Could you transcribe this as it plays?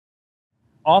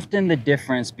Often the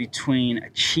difference between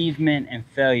achievement and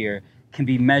failure can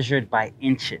be measured by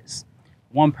inches.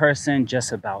 One person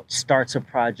just about starts a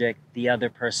project, the other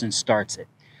person starts it.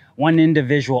 One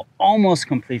individual almost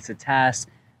completes a task,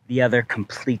 the other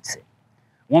completes it.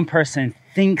 One person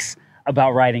thinks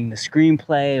about writing the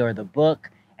screenplay or the book,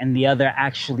 and the other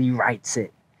actually writes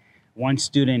it. One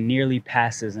student nearly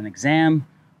passes an exam,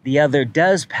 the other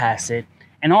does pass it.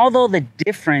 And although the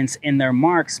difference in their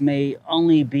marks may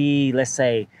only be, let's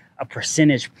say, a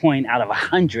percentage point out of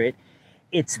 100,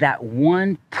 it's that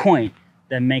one point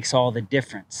that makes all the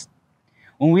difference.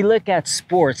 When we look at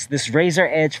sports, this razor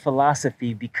edge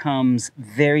philosophy becomes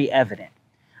very evident.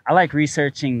 I like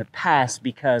researching the past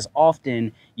because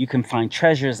often you can find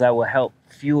treasures that will help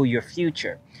fuel your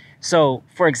future. So,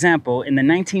 for example, in the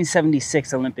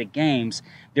 1976 Olympic Games,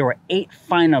 there were 8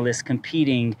 finalists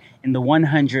competing in the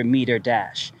 100-meter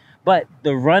dash. But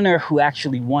the runner who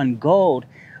actually won gold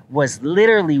was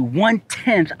literally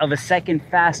 1/10 of a second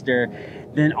faster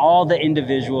than all the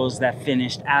individuals that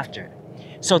finished after.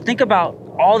 So think about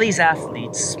all these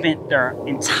athletes spent their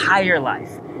entire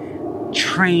life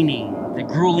training, the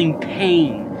grueling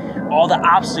pain, all the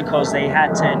obstacles they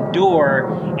had to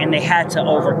endure and they had to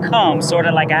overcome, sort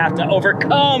of like I have to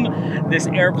overcome this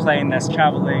airplane that's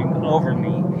traveling over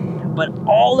me. But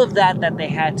all of that they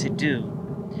had to do,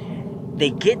 they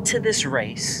get to this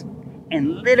race,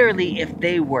 and literally, if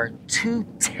they were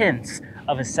 2/10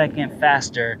 of a second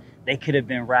faster, they could have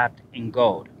been wrapped in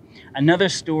gold. Another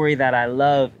story that I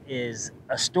love is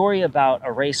a story about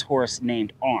a racehorse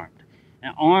named Armed.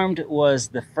 Now, Armed was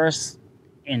the first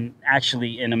in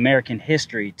American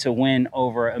history to win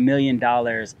over $1 million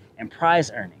in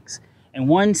prize earnings. In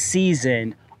one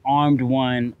season, Armed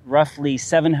won roughly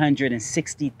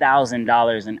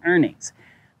 $760,000 in earnings.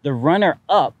 The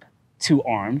runner-up to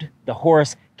Armed, the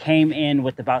horse, came in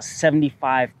with about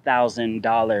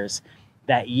 $75,000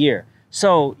 that year.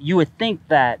 So you would think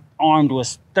that Armed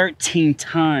was 13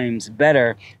 times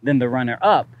better than the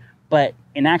runner-up. But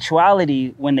in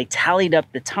actuality, when they tallied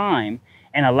up the time,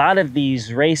 and a lot of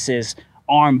these races,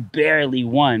 Armed barely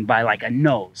won by like a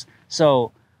nose.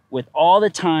 So with all the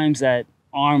times that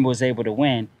Armed was able to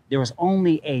win, there was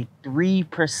only a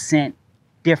 3%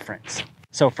 difference.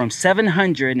 So from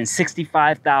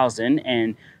 765,000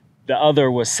 and the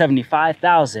other was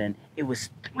 75,000, it was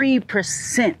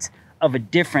 3% of a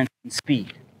difference in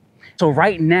speed. So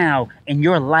right now in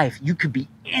your life, you could be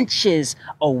inches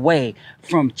away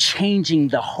from changing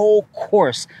the whole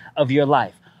course of your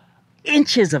life.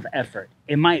 Inches of effort.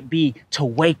 It might be to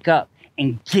wake up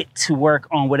and get to work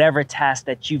on whatever task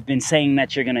that you've been saying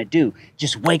that you're going to do.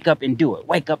 Just wake up and do it.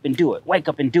 Wake up and do it. Wake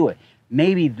up and do it.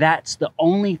 Maybe that's the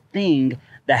only thing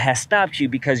that has stopped you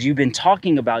because you've been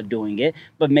talking about doing it,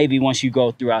 but maybe once you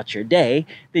go throughout your day,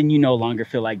 then you no longer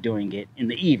feel like doing it in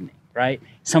the evening, right?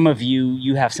 Some of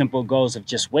you have simple goals of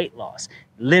just weight loss.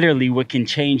 Literally what can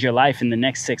change your life in the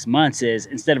next 6 months is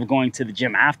instead of going to the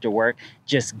gym after work,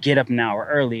 just get up an hour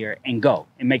earlier and go,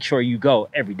 and make sure you go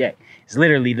every day. It's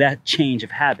literally that change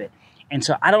of habit. And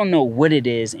so I don't know what it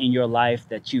is in your life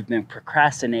that you've been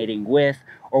procrastinating with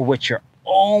or what you're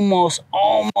almost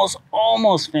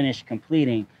finished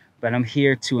completing, but I'm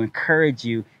here to encourage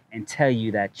you and tell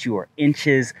you that you are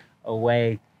inches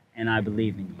away and I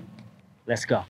believe in you. Let's go.